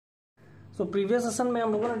Previous session में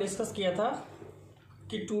हम लोगों ने डिस्कस किया था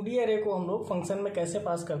कि 2D एरे को हम लोग फंक्शन में कैसे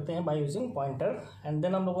पास करते हैं by using pointer, and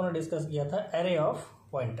then हम लोगों ने डिस्कस किया था एरे ऑफ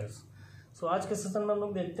पॉइंटर्स। आज के सेशन में हम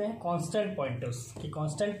लोग देखते हैं कांस्टेंट पॉइंटर्स कि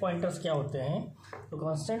कांस्टेंट पॉइंटर्स क्या होते हैं। तो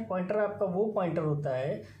कांस्टेंट पॉइंटर आपका वो पॉइंटर होता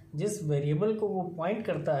है जिस वेरिएबल को वो पॉइंट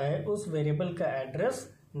करता है उस वेरिएबल का एड्रेस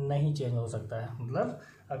नहीं चेंज हो सकता है। मतलब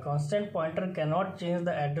a constant pointer can not change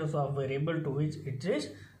the address of variable to which it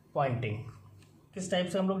is pointing. किस टाइप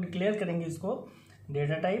से हम लोग डिक्लेयर करेंगे इसको?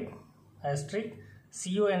 Data type asterisk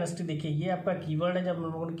CONST। देखिए ये आपका कीवर्ड है। जब हम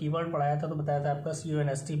लोगों ने कीवर्ड पढ़ाया था तो बताया था आपका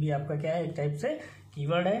CONST भी आपका क्या है, एक टाइप से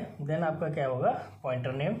कीवर्ड है। देन आपका क्या होगा?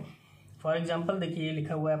 Pointer name. फॉर एग्जांपल देखिए ये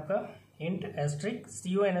लिखा हुआ है आपका इंट एस्ट्रिक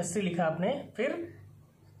CONST लिखा आपने, फिर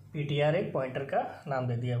PTR एक पॉइंटर का नाम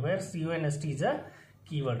दे दिया, where CONST is a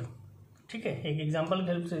keyword. ठीक है, एक एग्जाम्पल की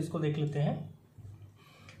हेल्प से इसको देख लेते हैं।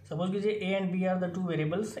 सपोज कीजिए A and B are the two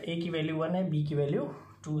variables, A की वैल्यू 1 है, B की वैल्यू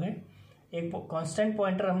 2 है। एक कांस्टेंट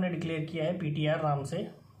पॉइंटर हमने डिक्लेयर किया है PTR नाम से।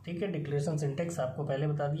 ठीक है, डिक्लेरेशन सिंटेक्स आपको पहले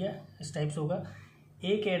बता दिया, इस टाइप से होगा।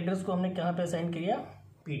 A के एड्रेस को हमने कहाँ पे असाइन किया?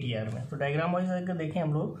 PTR में। तो डायग्राम वाइज अगर देखें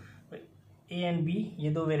हम लोग, A एंड B ये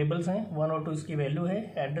दो वेरिएबल्स हैं, 1 और 2 इसकी वैल्यू है,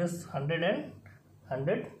 एड्रेस 100 एंड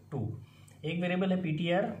 102। एक वेरिएबल है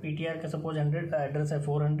PTR का सपोज 100 एड्रेस है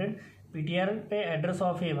 400। PTR पे एड्रेस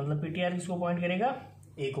ऑफ A, मतलब PTR किसको पॉइंट करेगा?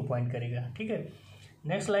 A को पॉइंट करेगा। ठीक है,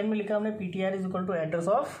 नेक्स्ट लाइन में लिखा हमने PTR is equal to address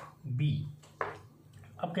of B।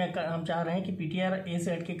 अब क्या हम चाह रहे हैं कि PTR A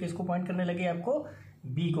से हट के किसको पॉइंट करने लगे? आपको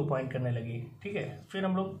B को पॉइंट करने लगे। ठीक है, फिर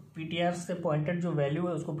हम लोग PTR से पॉइंटेड जो वैल्यू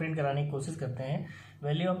है उसको प्रिंट कराने की कोशिश करते हैं।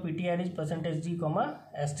 Value of PTR is %d,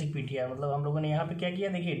 asterisk PTR। मतलब हम लोगों ने यहाँ पे क्या किया?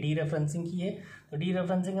 देखिए डी रेफरेंसिंग की है। तो डी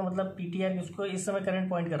रेफरेंसिंग का मतलब PTR किसको इस समय करंट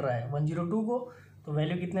पॉइंट कर रहा है? 102 को। तो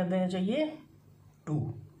वैल्यू कितने देना चाहिए? 2।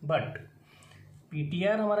 बट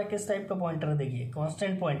PTR हमारा किस टाइप का पॉइंटर है? देखिए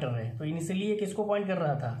कांस्टेंट पॉइंटर है। तो इनिशियली ये किसको पॉइंट कर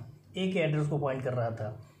रहा था? A के एड्रेस को पॉइंट कर रहा था।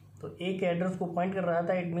 तो A के एड्रेस को पॉइंट कर रहा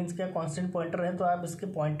था, इट मीन्स क्या? कांस्टेंट पॉइंटर है, तो आप इसके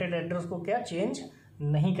पॉइंटेड एड्रेस को क्या चेंज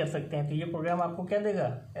नहीं कर सकते हैं। तो ये प्रोग्राम आपको क्या देगा?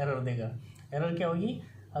 एरर देगा। एरर क्या होगी?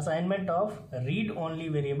 Assignment of read only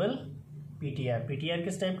variable PTR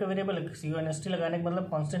किस टाइप का वेरिएबल है? CONST लगाने का मतलब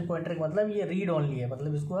कांस्टेंट पॉइंटर का मतलब ये रीड ओनली है,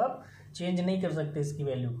 मतलब इसको आप चेंज नहीं कर सकते इसकी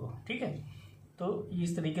वैल्यू को। ठीक है, तो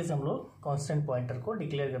इस तरीके से हम लोग कांस्टेंट पॉइंटर को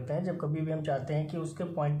डिक्लेयर करते हैं जब कभी भी हम चाहते हैं कि उसके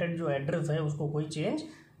पॉइंटेड जो एड्रेस है उसको कोई चेंज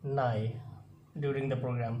ना आए ड्यूरिंग द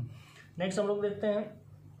प्रोग्राम। नेक्स्ट हम लोग देखते हैं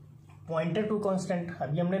पॉइंटर टू कांस्टेंट।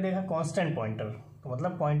 अभी हमने देखा कांस्टेंट पॉइंटर, तो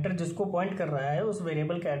मतलब पॉइंटर जिसको पॉइंट कर रहा है उस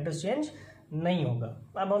वेरिएबल का एड्रेस चेंज नहीं होगा।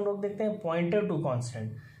 अब हम लोग देखते हैं पॉइंटर टू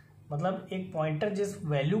कांस्टेंट। मतलब एक पॉइंटर जिस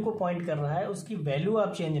वैल्यू को पॉइंट कर रहा है उसकी वैल्यू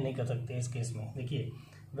आप चेंज नहीं कर सकते। इस केस में देखिए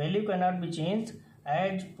value can not be change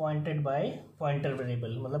as pointed bye pointer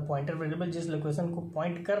variable. मतलब पॉइंटर वेरिएबल जिस लोकेशन को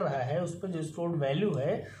पॉइंट कर रहा है उस पर जो स्टोर्ड वैल्यू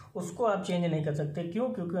है उसको आप चेंज नहीं कर सकते। क्यों?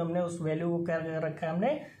 क्योंकि हमने उस वैल्यू को क्या कर रखा है?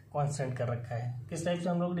 हमने कांस्टेंट कर रखा है। किस टाइप से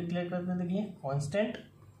हम लोग डिक्लेयर करते हैं? देखिए कांस्टेंट,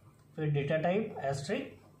 फिर data type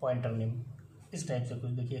asterisk pointer name, इस टाइप से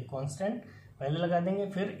कुछ। देखिए कांस्टेंट पहले लगा देंगे,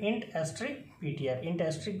 फिर int asterisk PTR। Int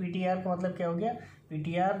asterisk PTR का मतलब क्या हो गया?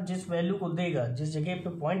 PTR जिस वैल्यू को देगा, जिस जगह पे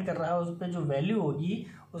पॉइंट कर रहा है उस पर जो वैल्यू होगी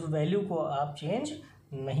उस वैल्यू को आप चेंज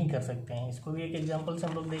नहीं कर सकते हैं। इसको भी एक एग्जांपल से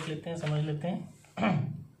हम लोग देख लेते हैं, समझ लेते हैं।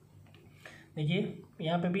 देखिए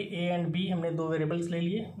यहाँ पे भी A एंड B हमने दो वेरिएबल्स ले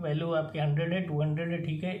लिए। वैल्यू आपकी 100 है, 200 है।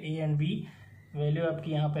 ठीक है, A एंड B वैल्यू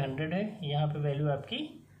आपकी यहाँ पे 100 है, यहाँ पे वैल्यू आपकी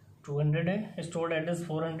 200 है। स्टोर्ड एड्रेस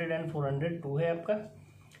 400 एंड 402 है आपका।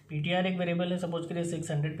 PTR एक वेरिएबल है, सपोज करिए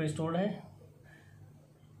 600 पे स्टोर्ड है।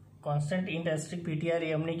 कांस्टेंट इंट एस्ट्रिक PTR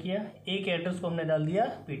ये हमने किया। A के एड्रेस को हमने डाल दिया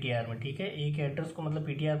PTR में। ठीक है, A के एड्रेस को मतलब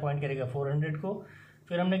PTR पॉइंट करेगा 400 को।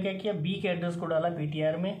 फिर हमने क्या किया? B के एड्रेस को डाला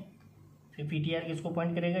PTR में। फिर PTR किसको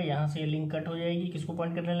पॉइंट करेगा? यहाँ से लिंक कट हो जाएगी, किसको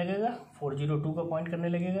पॉइंट करने लगेगा? 402 को पॉइंट करने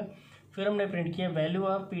लगेगा। फिर हमने प्रिंट किया value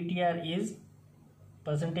of PTR is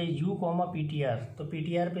 %u, PTR। तो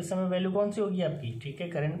PTR पे इस समय वैल्यू कौन सी होगी आपकी? ठीक है,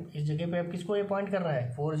 करंट इस जगह पे आप किसको ये पॉइंट कर रहा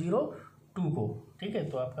है? 402 को। ठीक है,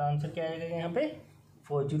 तो आपका आंसर क्या आएगा यहाँ पे?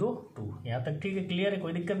 402। यहाँ तक ठीक है, क्लियर है,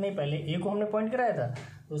 कोई दिक्कत नहीं। पहले A को हमने पॉइंट कराया था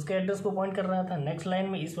तो उसके एड्रेस को पॉइंट कर रहा था। नेक्स्ट लाइन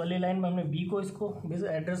में, इस वाली लाइन में हमने B को इसको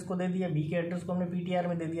एड्रेस को दे दिया, B के एड्रेस को हमने PTR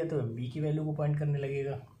में दे दिया, तो B की वैल्यू को पॉइंट करने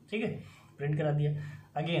लगेगा। ठीक है, प्रिंट करा दिया।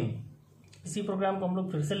 अगेन इसी प्रोग्राम को हम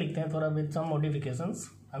लोग फिर से लिखते हैं थोड़ा विद सम मॉडिफिकेशंस।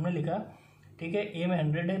 हमने लिखा ठीक है, A में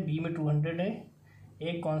 100 है, B में 200 है।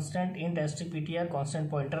 एक constant int asterisk PTR constant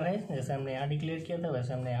pointer है, जैसे हमने यहाँ डिक्लेयर किया था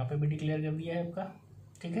वैसे हमने यहाँ पे भी डिक्लेयर कर दिया है आपका।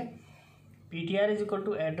 ठीक है, PTR is equal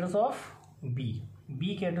to address of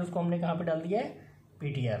B के एड्रेस को हमने कहाँ पे डाल दिया है?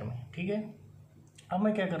 PTR में। ठीक है, अब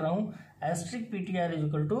मैं क्या कर रहा हूँ? Asterisk PTR is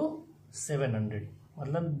equal to 700।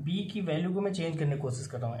 मतलब B की वैल्यू को मैं चेंज करने की कोशिश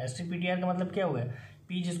कर रहा हूँ। एस्ट्रिक PTR का मतलब क्या हो गया?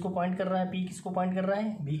 पी जिसको पॉइंट कर रहा है, पी किसको पॉइंट कर रहा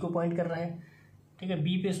है, बी को पॉइंट कर रहा है, ठीक है।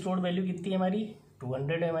 बी पे स्टोर्ड वैल्यू कितनी है हमारी,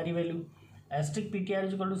 200 है हमारी value. Asterisk PTR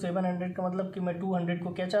is equal to 700 का मतलब कि मैं 200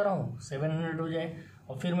 को क्या चाह रहा हूँ, 700 हो जाए,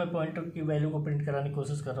 और फिर मैं पॉइंटर की वैल्यू को प्रिंट कराने की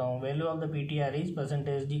कोशिश कर रहा हूँ। Value of the PTR is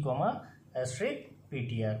percentage D comma asterisk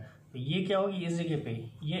PTR. तो ये क्या होगी, इस जगह पे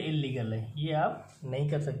ये इलीगल है, ये आप नहीं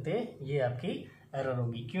कर सकते, ये आपकी एरर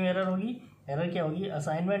होगी। क्यों एरर होगी, एरर क्या होगी,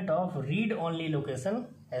 assignment of read only location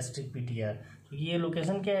asterisk PTR. क्योंकि ये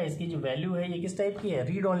लोकेशन क्या है, इसकी जो वैल्यू है ये किस टाइप की है,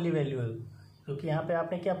 रीड ओनली वैल्यू है, क्योंकि यहाँ पे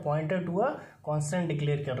आपने क्या pointer to a constant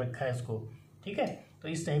declare कर रखा है इसको, ठीक है। तो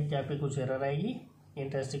इस टाइप की आपके कुछ एरर आएगी।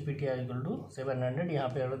 इंटरेस्टिक पीटीआर इक्वल टू 700 यहाँ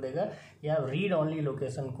पे एरर देगा, या रीड ओनली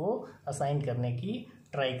लोकेशन को असाइन करने की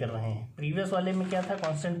ट्राई कर रहे हैं। प्रीवियस वाले में क्या था,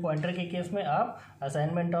 कांस्टेंट पॉइंटर के केस में आप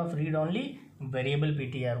assignment of read only variable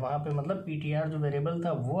PTR, वहाँ पे मतलब पीटीआर जो वेरिएबल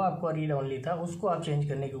था वो आपका रीड ओनली था, उसको आप चेंज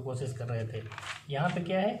करने की कोशिश कर रहे थे। यहाँ पे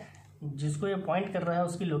क्या है, जिसको ये पॉइंट कर रहा है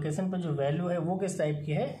उसकी लोकेशन पे जो वैल्यू है वो किस टाइप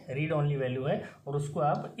की है, रीड ओनली वैल्यू है, और उसको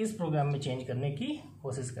आप इस प्रोग्राम में चेंज करने की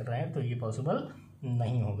कोशिश कर रहे हैं, तो ये पॉसिबल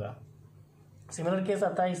नहीं होगा। सिमिलर केस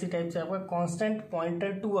आता है इसी टाइप से आपका constant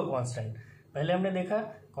pointer to a constant. पहले हमने देखा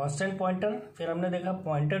कांस्टेंट पॉइंटर, फिर हमने देखा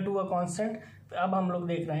पॉइंटर टू अ कांस्टेंट, अब हम लोग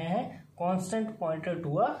देख रहे हैं constant pointer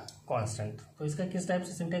to a constant. तो इसका किस टाइप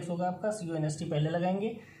से सिंटेक्स होगा आपका, CONST पहले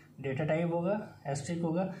लगाएंगे, डेटा टाइप होगा एस्ट्रिक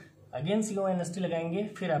होगा, अगेन CONST लगाएंगे,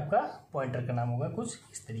 फिर आपका पॉइंटर का नाम होगा कुछ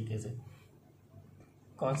इस तरीके से,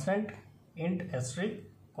 constant int asterisk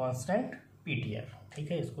constant PTR,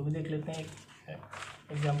 ठीक है। इसको भी देख लेते हैं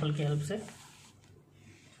एग्जांपल की हेल्प से।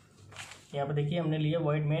 यहाँ पे देखिए हमने लिया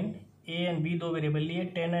void main, A and B दो वेरिएबल लिए,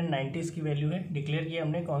 10 एंड 90 इसकी वैल्यू है, डिक्लेयर किया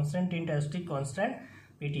हमने constant int asterisk constant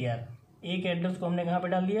PTR. ए के एड्रेस को हमने कहाँ पे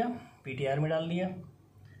डाल दिया, पीटीआर में डाल दिया।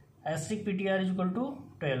 Asterisk PTR is equal to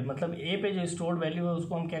 12, मतलब ए पे जो स्टोर्ड वैल्यू है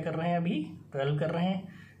उसको हम क्या कर रहे हैं, अभी 12 कर रहे हैं।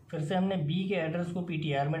 फिर से हमने बी के एड्रेस को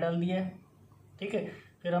पीटीआर में डाल दिया है, ठीक है।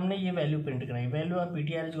 फिर हमने ये वैल्यू प्रिंट कराई, value of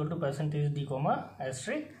PTR is equal to percentage D comma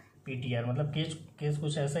asterisk PTR. मतलब केस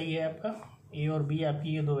कुछ ऐसा ही है आपका, ए और बी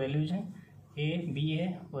आपकी ये दो वैल्यूज हैं, ए बी है,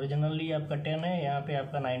 ओरिजिनली आपका 10 है, यहाँ पे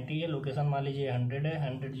आपका 90 है, लोकेशन मान लीजिए 100 है,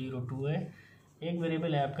 100 है। एक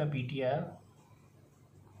वेरिएबल है आपका पीटीआर,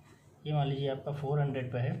 ये मान लीजिए आपका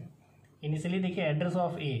 400 पे है। इनिशियली देखिए एड्रेस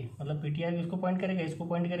ऑफ ए, मतलब पीटीआर किसको पॉइंट करेगा, इसको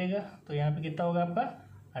पॉइंट करेगा, तो यहाँ पे कितना होगा आपका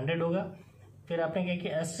 100 होगा। फिर आपने क्या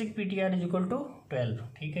किया, asterisk PTR is equal to 12,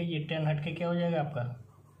 ठीक है। ये 10 हट के क्या हो जाएगा आपका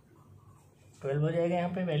 12 हो जाएगा, यहाँ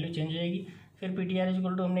पे वैल्यू चेंज हो जाएगी। फिर पीटीआर इज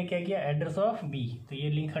इक्वल टू हमने क्या किया, एड्रेस ऑफ बी, तो ये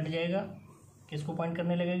लिंक हट जाएगा, किसको पॉइंट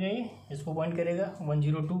करने लगेगा, ये इसको पॉइंट करेगा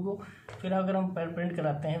 102 को। फिर अगर हम प्रिंट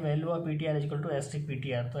कराते हैं value of PTR is equal to asterisk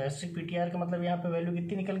PTR, तो एस्ट्रिक पीटीआर का मतलब यहाँ पे वैल्यू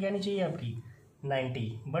कितनी निकल के आनी चाहिए आपकी 90।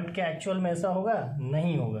 बट क्या एक्चुअल में ऐसा होगा,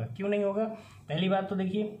 नहीं होगा। क्यों नहीं होगा, पहली बात तो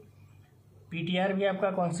देखिए पीटीआर भी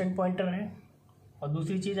आपका कांस्टेंट पॉइंटर है, और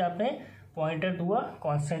दूसरी चीज़ आपने पॉइंटर टू अ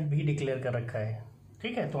कांस्टेंट भी डिक्लेयर कर रखा है,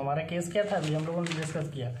 ठीक है। तो हमारा केस क्या था, अभी हम लोगों ने डिस्कस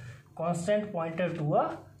किया, constant pointer to a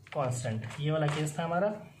constant, ये वाला केस था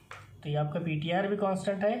हमारा। तो ये आपका पीटीआर भी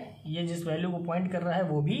कांस्टेंट है, ये जिस वैल्यू को पॉइंट कर रहा है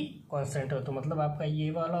वो भी कांस्टेंट है, तो मतलब आपका ये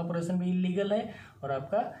वाला ऑपरेशन भी इलीगल है, और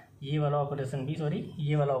आपका ये वाला ऑपरेशन भी,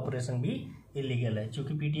 ये वाला ऑपरेशन भी इलीगल है।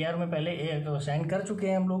 क्योंकि पीटीआर में पहले ए को असाइन कर चुके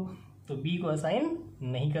हैं हम लोग, तो बी को असाइन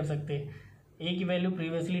नहीं कर सकते। ए की वैल्यू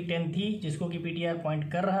प्रीवियसली 10 थी, जिसको कि पीटीआर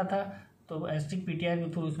पॉइंट कर रहा था, तो एस्ट्रिक पीटीआर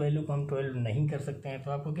के थ्रू उस वैल्यू को हम 12 नहीं कर सकते हैं।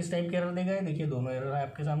 तो आपको किस टाइप के एरर देगा, देखिए दोनों एरर है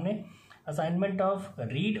आपके सामने। Assignment of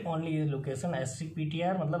read only location asterisk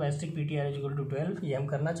PTR, मतलब asterisk PTR is equal to 12, ये हम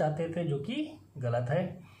करना चाहते थे जो कि गलत है।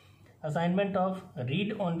 Assignment of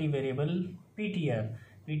read only variable PTR,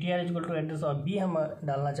 PTR is equal to address of B हम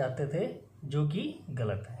डालना चाहते थे, जो कि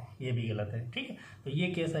गलत है, ये भी गलत है, ठीक है। तो ये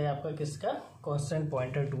केस है आपका किसका, constant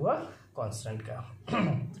pointer to a constant का,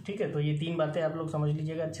 ठीक है। तो ये तीन बातें आप लोग समझ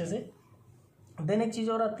लीजिएगा अच्छे से। देन एक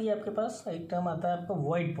चीज़ और आती है आपके पास, एक टर्म आता है आपका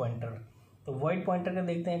वॉइड पॉइंटर। तो वॉइड पॉइंटर का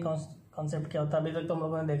देखते हैं कॉन्सेप्ट क्या होता है। अभी तक तो हम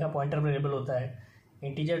लोगों ने देखा पॉइंटर वेरिएबल होता है,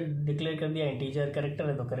 इंटीजर डिक्लेयर कर दिया, इंटीजर कैरेक्टर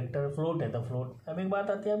है तो कैरेक्टर, फ्लोट है तो फ्लोट। अब एक बात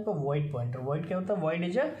आती है आपका वॉइड पॉइंटर। वॉइड क्या होता है, वॉइड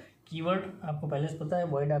इज अ कीवर्ड, आपको पहले से पता है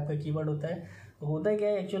वॉइड आपका कीवर्ड होता है। तो होता है क्या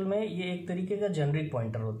है एक्चुअल में, ये एक तरीके का जेनरिक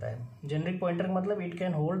पॉइंटर होता है। जेनरिक पॉइंटर का मतलब it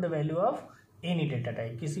can hold the value of any data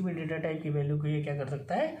type, किसी भी डेटा टाइप की वैल्यू को ये क्या कर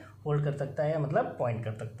सकता है, होल्ड कर सकता है, मतलब पॉइंट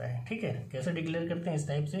कर सकता है, ठीक है। कैसे डिक्लेयर करते हैं, इस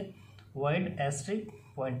टाइप से, वॉइड एस्ट्रिक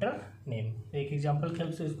पॉइंटर नेम। एक एग्जांपल के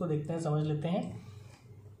हेल्प से इसको देखते हैं, समझ लेते हैं।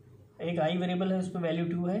 एक आई वेरिएबल है, उस पर वैल्यू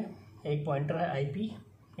 2 है, एक पॉइंटर है IP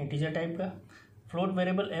इंटीजर टाइप का, फ्लोट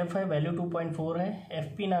वेरिएबल f है, वैल्यू 2.4 है,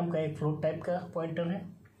 FP नाम का एक फ्लोट टाइप का पॉइंटर है।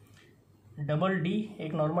 डबल D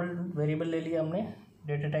एक नॉर्मल वेरिएबल ले लिया हमने,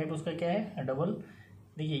 डेटा टाइप उसका क्या है, डबल।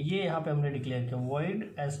 देखिए ये यहाँ पे हमने डिक्लेयर किया वॉइड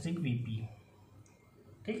एस्ट्रिक VP,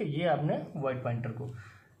 ठीक है, ये आपने वॉइड पॉइंटर को।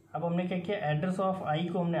 अब हमने क्या किया, एड्रेस ऑफ आई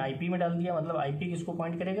को हमने आईपी में डाल दिया, मतलब आईपी किसको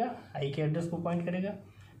पॉइंट करेगा, आई के एड्रेस को पॉइंट करेगा।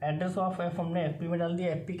 एड्रेस ऑफ एफ हमने एफपी में डाल दिया,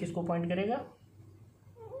 एफपी किसको पॉइंट करेगा,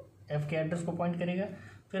 एफ के एड्रेस को पॉइंट करेगा।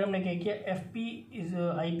 फिर हमने क्या किया, F P is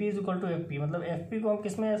I P is equal to F P, मतलब एफ पी को हम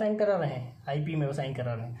किस में असाइन करा रहे हैं, आई पी में असाइन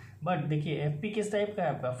करा रहे हैं। बट देखिए एफ पी किस टाइप का है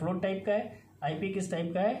आपका, फ्लोट टाइप का है, आई पी किस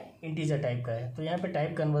टाइप का है, इंटीजर टाइप का है। तो यहाँ पे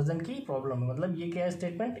टाइप कन्वर्जन की प्रॉब्लम है, मतलब ये क्या है,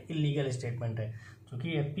 स्टेटमेंट इलीगल स्टेटमेंट है,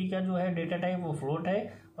 क्योंकि एफ पी का जो है डेटा टाइप वो फ्लोट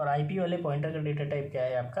है और आई पी वाले पॉइंटर का डेटा टाइप क्या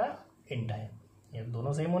है आपका, इंट है। ये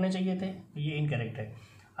दोनों सेम होने चाहिए थे, तो ये इनकरेक्ट है।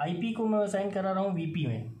 आई पी को मैं असाइन करा रहा हूँ वी पी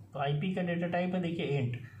में, तो आई पी का डेटा टाइप है देखिए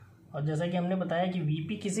इंट, और जैसा कि हमने बताया कि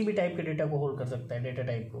वीपी किसी भी टाइप के डेटा को होल्ड कर सकता है, डेटा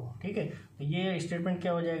टाइप को, ठीक है। तो ये स्टेटमेंट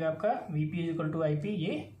क्या हो जाएगा आपका, VP is equal to IP,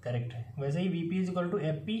 ये करेक्ट है। वैसे ही VP is equal to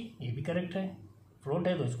FP, ये भी करेक्ट है, फ्लोट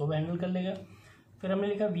है तो इसको भी हैंडल कर लेगा। फिर हमने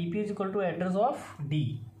लिखा VP is equal to address of D,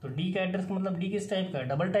 तो डी का एड्रेस मतलब डी किस टाइप का है,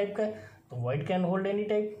 डबल टाइप का है, तो void can hold any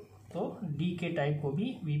type, तो डी के टाइप को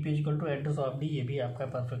भी VP is equal to address of D, ये भी आपका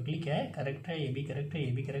परफेक्टली क्या है, करेक्ट है, ये भी करेक्ट है,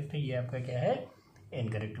 ये भी करेक्ट है, ये आपका क्या है,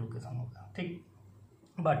 इनकरेक्ट लोकेशन होगा, ठीक।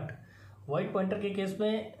 बट वॉइड पॉइंटर के केस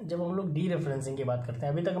में जब हम लोग डी रेफरेंसिंग की बात करते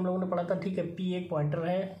हैं, अभी तक हम लोगों ने पढ़ा था, ठीक है, पी एक पॉइंटर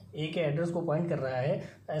है, ए के एड्रेस को पॉइंट कर रहा है,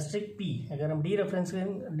 एस्ट्रिक पी, अगर हम डी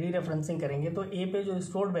रेफरेंसिंग करेंगे तो ए पे जो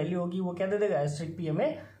स्टोर्ड वैल्यू होगी वो क्या दे देगा, एस्ट्रिक पी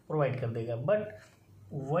हमें प्रोवाइड कर देगा। बट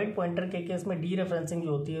वॉइड पॉइंटर के केस में डी रेफरेंसिंग जो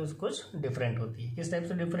होती है उसको कुछ डिफरेंट होती है। किस टाइप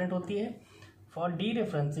से डिफरेंट होती है, for D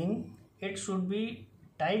referencing it should be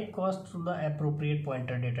type cast to the appropriate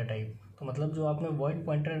pointer data type, तो मतलब जो आपने वॉइड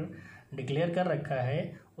पॉइंटर डिक्लेयर कर रखा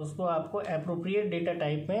है उसको आपको एप्रोप्रिएट डेटा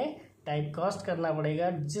टाइप में टाइप कास्ट करना पड़ेगा,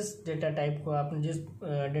 जिस डेटा टाइप को आपने, जिस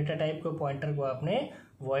डेटा टाइप को पॉइंटर को आपने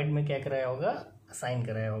वॉइड में क्या कराया होगा, असाइन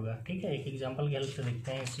कराया होगा, ठीक है। एक एग्जांपल की हेल्प से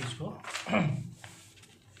देखते हैं इस चीज़ को।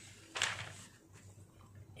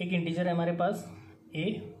 एक इंटीजर है हमारे पास a,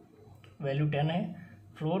 वैल्यू 10 है,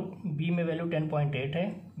 फ्लोट b में वैल्यू 10.8 है,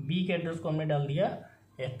 b के एड्रेस को हमने डाल दिया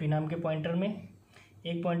fp नाम के पॉइंटर में।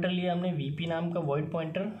 एक पॉइंटर लिया हमने vp नाम का void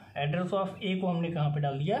pointer, address of a को हमने कहाँ पे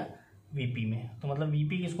डाल दिया, vp में, तो मतलब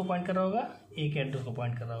vp किसको पॉइंट कर रहा होगा, a के एड्रेस को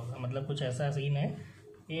पॉइंट कर रहा होगा। मतलब कुछ ऐसा सीन है,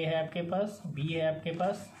 a है आपके पास, b है आपके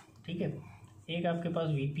पास, ठीक है, एक आपके पास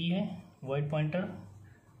vp है, वॉइड पॉइंटर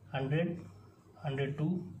 100,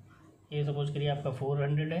 102, ये सपोज करिए आपका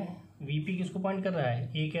 400 है, vp किसको पॉइंट कर रहा है,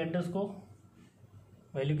 a के एड्रेस को,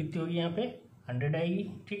 वैल्यू कितनी होगी यहाँ पे 100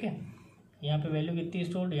 आएगी, ठीक है। यहाँ पे वैल्यू कितनी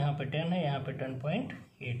स्टोर्ड, यहाँ पे 10 है, यहाँ पे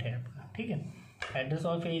 10.8 है आपका, ठीक है। Address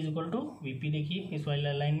of A is equal to VP, देखिए इस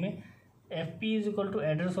वाली लाइन में F P is equal to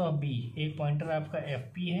address of B, एक पॉइंटर आपका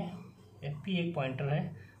एफ पी है, एफ पी एक पॉइंटर है,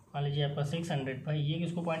 मान लीजिए आपका 600 पर, ये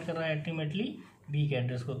किसको पॉइंट कर रहा है अल्टीमेटली बी के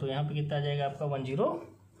एड्रेस को, तो यहाँ पे कितना आ जाएगा आपका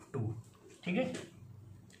 102, ठीक है।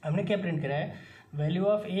 हमने क्या प्रिंट करा है, value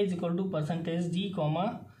of A is equal to percentage D comma,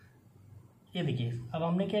 ये देखिए अब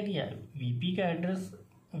हमने क्या किया, वीपी का एड्रेस,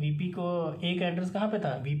 वीपी को ए का एड्रेस कहाँ पे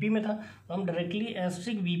था, वीपी में था, तो हम डायरेक्टली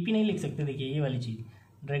एस्ट्रिक वीपी नहीं लिख सकते, देखिए ये वाली चीज़,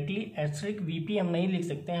 डायरेक्टली एस्ट्रिक वीपी हम नहीं लिख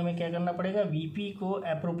सकते, हमें क्या करना पड़ेगा, वीपी को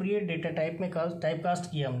एप्रोप्रिएट डेटा टाइप में टाइप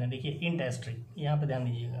कास्ट किया हमने, देखिए इंट एस्ट्रिक, यहाँ पे ध्यान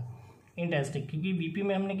दीजिएगा, इंट एस्ट्रिक, क्योंकि वीपी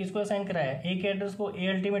में हमने किसको असाइन कराया, ए के एड्रेस को, ए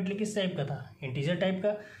अल्टीमेटली किस टाइप का था, इंटीजर टाइप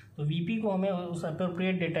का, तो वीपी को हमें उस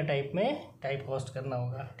एप्रोप्रिएट डेटा टाइप में टाइप कास्ट करना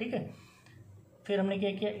होगा, ठीक है। फिर हमने क्या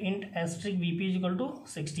किया, int asterisk VP is equal to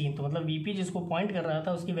 16, तो मतलब वीपी जिसको पॉइंट कर रहा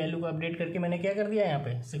था उसकी वैल्यू को अपडेट करके मैंने क्या कर दिया यहाँ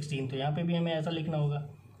पे 16, तो यहाँ पे भी हमें ऐसा लिखना होगा।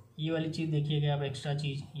 ये वाली चीज़ देखिएगा आप, एक्स्ट्रा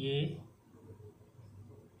चीज़,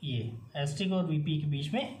 ये एस्ट्रिक और वीपी के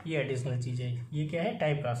बीच में ये एडिशनल चीज़ है, ये क्या है,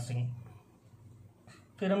 टाइप कास्टिंग।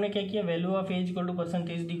 फिर हमने क्या किया, value of A is equal to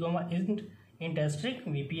percentage D comma int asterisk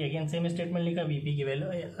VP, again same statement लिखा, वीपी की वैल्यू,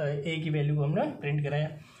 ए की वैल्यू को हमने प्रिंट कराया।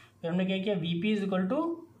 फिर हमने क्या किया, VP is equal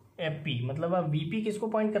to F P, मतलब अब वीपी किसको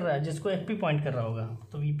पॉइंट कर रहा है, जिसको एफ पी पॉइंट कर रहा होगा,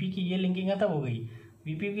 तो वीपी की ये लिंकिंग खत्म हो गई,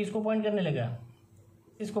 वीपी किसको पॉइंट करने लगा,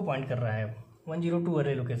 इसको पॉइंट कर रहा है 102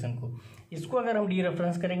 अरे लोकेशन को। इसको अगर हम डी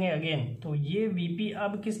रेफरेंस करेंगे अगेन, तो ये वीपी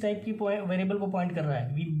अब किस टाइप की वेरिएबल को पॉइंट कर रहा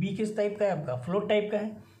है, बी किस टाइप का है आपका, फ्लोट टाइप का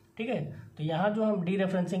है, ठीक है। तो यहाँ जो हम डी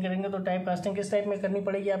रेफरेंसिंग करेंगे तो टाइप कास्टिंग किस टाइप में करनी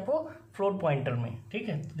पड़ेगी आपको, फ्लोट पॉइंटर में, ठीक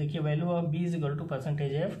है। तो देखिए value of B is equal to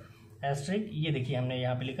percentage F asterisk, ये देखिए हमने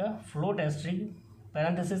यहाँ पे लिखा फ्लोट एस्ट्रिक,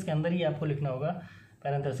 पैरेंथेसिस के अंदर ही आपको लिखना होगा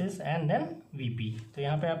पैरेंथेसिस एंड देन वीपी। तो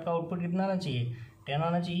यहाँ पे आपका आउटपुट कितना आना चाहिए, 10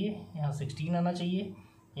 आना चाहिए, यहाँ 16 आना चाहिए,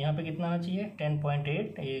 यहाँ पे कितना आना चाहिए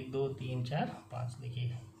 10.8, 1 2 3 4 5,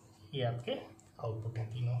 देखिए ये आपके आउटपुट हैं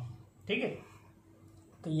तीनों, ठीक है।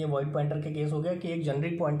 तो ये वॉइड पॉइंटर के केस हो गया कि एक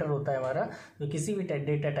जेनरिक पॉइंटर होता है हमारा जो किसी भी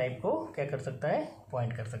डेटा टाइप को क्या कर सकता है,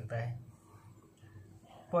 पॉइंट कर सकता है।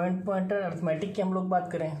 पॉइंटर अर्थमेटिक की हम लोग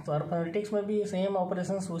बात करें तो अर्थमेटिक्स में भी सेम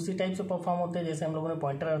ऑपरेशंस उसी टाइप से परफॉर्म होते हैं जैसे हम लोगों ने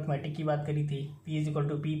पॉइंटर अर्थमेटिक की बात करी थी, p is equal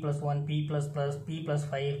to p+1 p++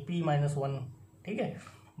 p+5 p-1, ठीक है।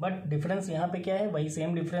 बट डिफरेंस यहाँ पे क्या है, वही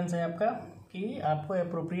सेम डिफरेंस है आपका कि आपको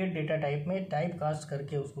अप्रोप्रिएट डेटा टाइप में टाइप कास्ट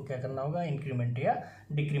करके उसको क्या करना होगा, इंक्रीमेंट या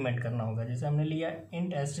डिक्रीमेंट करना होगा। जैसे हमने लिया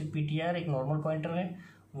इंट एस्ट्रिक ptr एक नॉर्मल पॉइंटर है,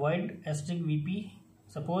 void asterisk vp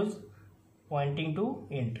suppose pointing to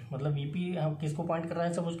int, मतलब vp हम किसको पॉइंट कर रहा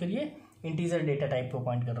है, सपोज करिए इंटीजर डेटा टाइप को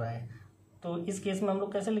पॉइंट कर रहा है। तो इस केस में हम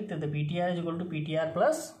लोग कैसे लिखते थे, ptr is equal to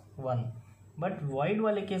ptr+1। But void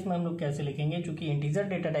वाले केस में हम लोग कैसे लिखेंगे, चूंकि इंटीजर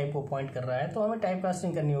डेटा टाइप को पॉइंट कर रहा है तो हमें टाइप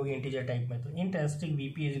कास्टिंग करनी होगी इंटीजर टाइप में, तो int asterisk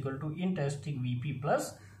vp is equal to int asterisk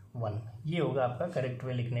vp+1। ये होगा आपका करेक्ट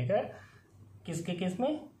वे लिखने का। किसके केस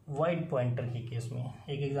में, वॉइड पॉइंटर के केस में।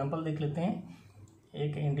 एक एग्जांपल देख लेते हैं।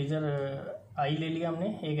 एक इंटीजर आई ले लिया हमने,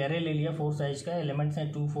 एक एरे ले लिया 4 साइज का, एलिमेंट्स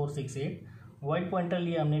हैं 2 4 6 8। वॉइड पॉइंटर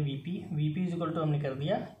लिया हमने vp इज इक्वल टू हमने कर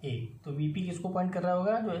दिया a। तो vp किसको पॉइंट कर रहा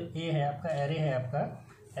होगा, जो a है आपका, एरे है आपका,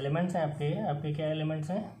 एलिमेंट्स हैं आपके क्या एलिमेंट्स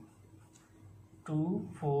हैं 2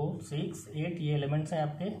 4 6 8, ये एलिमेंट्स हैं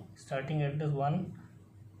आपके। स्टार्टिंग एड्रेस 1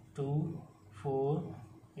 2 4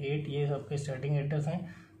 8, ये सबके स्टार्टिंग एड्रेस हैं।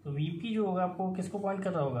 तो vp जो होगा आपको किसको पॉइंट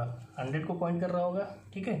कर रहा होगा, 100 को पॉइंट कर रहा होगा,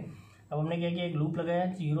 ठीक है। अब हमने क्या किया, एक लूप लगाया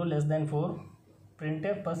 0<4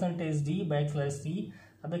 printf %d\c।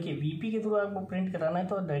 अब देखिए vp के थ्रू आपको प्रिंट कराना है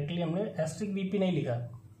तो डायरेक्टली हमने एस्ट्रिक vp नहीं लिखा,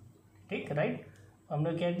 ठीक राइट।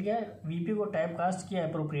 हमने क्या किया, vp को टाइप कास्ट किया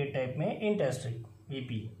अप्रोप्रिएट टाइप में इंट एस्ट्रिक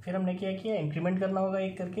vp। फिर हमने क्या किया, इंक्रीमेंट करना होगा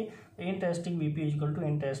एक करके, int asterisk vp is equal to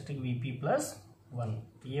int asterisk vp+1।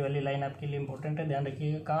 तो ये वाली लाइन आपके लिए इंपॉर्टेंट है, ध्यान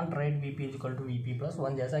रखिएगा। Can't right vp is equal to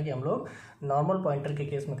vp+1, जैसा कि हम लोग नॉर्मल पॉइंटर के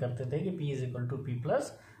केस में करते थे कि p is equal to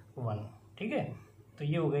p+1, ठीक है। तो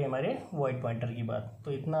ये हो गई हमारे वॉइड पॉइंटर की बात।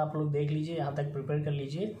 तो इतना आप लोग देख लीजिए, यहाँ तक प्रिपेयर कर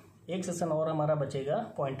लीजिए। एक सेशन और हमारा बचेगा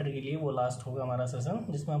पॉइंटर के लिए, वो लास्ट होगा हमारा सेशन,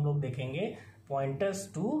 जिसमें हम लोग देखेंगे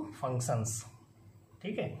पॉइंटर्स टू फंक्शंस,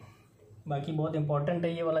 ठीक है। बाकी बहुत इंपॉर्टेंट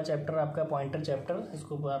है ये वाला चैप्टर आपका, पॉइंटर चैप्टर,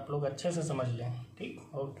 इसको आप लोग अच्छे से समझ लें,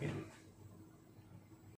 ठीक। ओके।